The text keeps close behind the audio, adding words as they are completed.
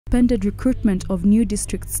suspended recruitment of new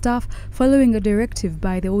district staff following a directive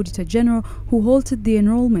by the Auditor General, who halted the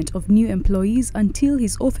enrollment of new employees until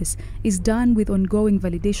his office is done with ongoing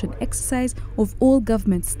validation exercise of all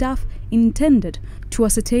government staff intended to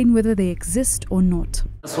ascertain whether they exist or not.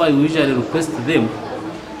 That's why we usually request them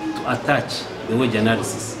to attach the wage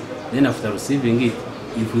analysis. Then after receiving it,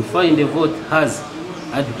 if we find a vote has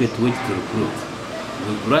adequate wage to recruit,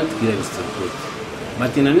 we grant clearance to recruit.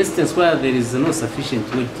 But in an instance where there is no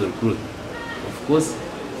sufficient wage to recruit, of course,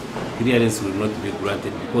 clearance will not be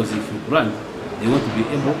granted, because if you grant, they want to be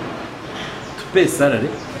able to pay salary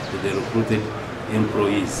to the recruited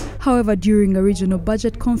employees. However, during a regional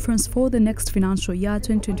budget conference for the next financial year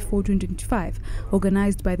 2024-2025,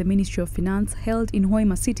 organized by the Ministry of Finance held in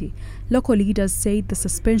Hoima City, local leaders said the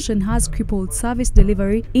suspension has crippled service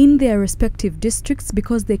delivery in their respective districts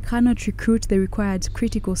because they cannot recruit the required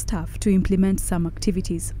critical staff to implement some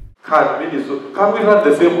activities. Can we run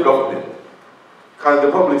the same government? Can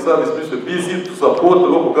the public service ministry be seen to support the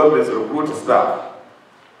local government's recruiting staff?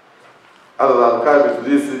 Other than coming to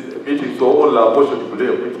this meeting, so all our motion to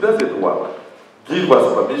blame, it doesn't work. Give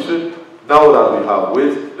us permission. Now that we have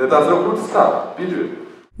ways, let us recruit staff. Period.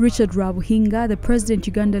 Richard Rabuhinga, the President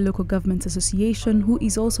Uganda Local Governments Association, who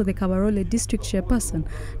is also the Kabarole district chairperson,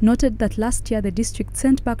 noted that last year the district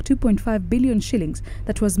sent back 2.5 billion shillings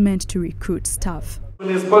that was meant to recruit staff.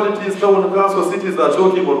 Municipalities, town council, cities are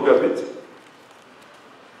choking on carpet.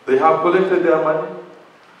 They have collected their money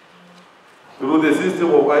through the system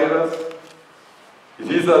of IRAS. It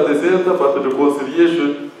is at the center, but the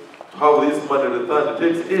reconciliation to have this money returned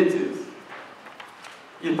takes ages.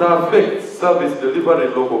 It affects service delivery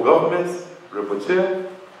in local governments, Chair,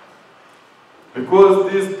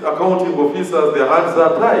 because these accounting officers, their hands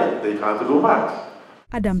are tied, they can't do much.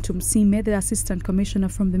 Adam Tumsime, the Assistant Commissioner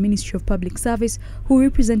from the Ministry of Public Service, who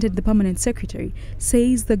represented the Permanent Secretary,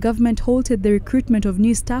 says the government halted the recruitment of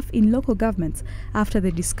new staff in local governments after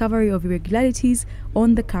the discovery of irregularities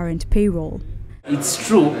on the current payroll. It's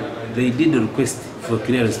true, they did request for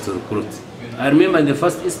clearance to recruit. I remember in the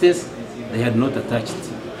first instance, they had not attached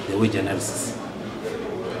the wage analysis.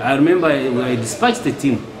 I remember when I dispatched the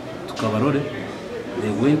team to Kabarole, they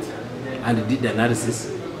went and did the analysis,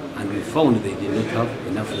 and we found they did not have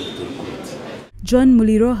enough wage to recruit. John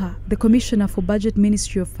Muliroha, the Commissioner for Budget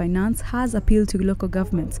Ministry of Finance, has appealed to local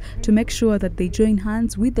governments to make sure that they join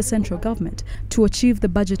hands with the central government to achieve the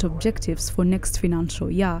budget objectives for next financial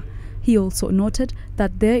year. He also noted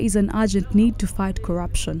that there is an urgent need to fight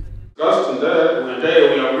corruption. Just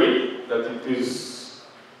today, we agree that it is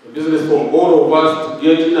a business for all of us to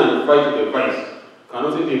get in and fight the fight.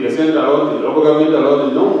 Cannot sit in the center alone, the local government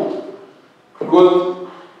alone, no. Because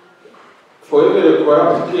for every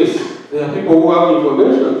corrupt case, there are people who have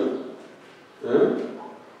information.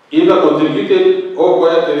 Either contributed or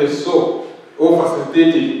quietly so, or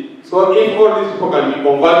facilitated. So if all these people can be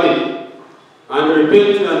converted and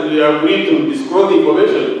repent and we agree to disclose the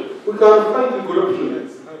information, we can fight the corruption.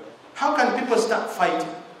 How can people start fighting?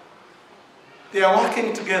 They are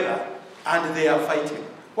working together and they are fighting.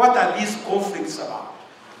 What are these conflicts about?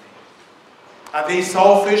 Are they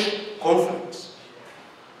selfish conflicts?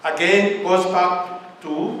 Again, goes back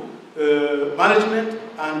to management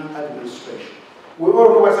and administration. We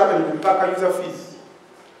all know what's happening with backer user fees.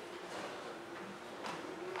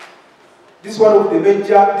 This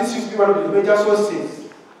used to be one of the major sources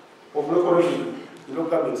of local revenue in local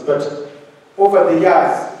governments, but over the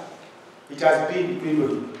years, it has been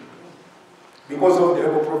dwindling because of the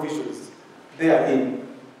labor provisions they are in.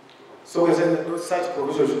 So we said that such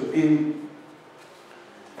provisions should be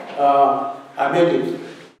amended.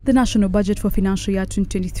 The national budget for financial year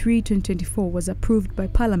 2023-2024 was approved by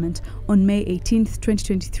Parliament on May 18,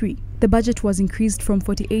 2023. The budget was increased from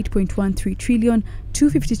 48.13 trillion to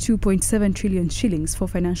 52.7 trillion shillings for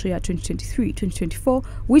financial year 2023-2024,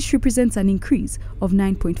 which represents an increase of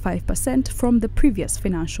 9.5% from the previous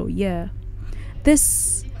financial year.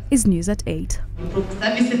 This is News at 8.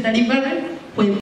 Service delivery.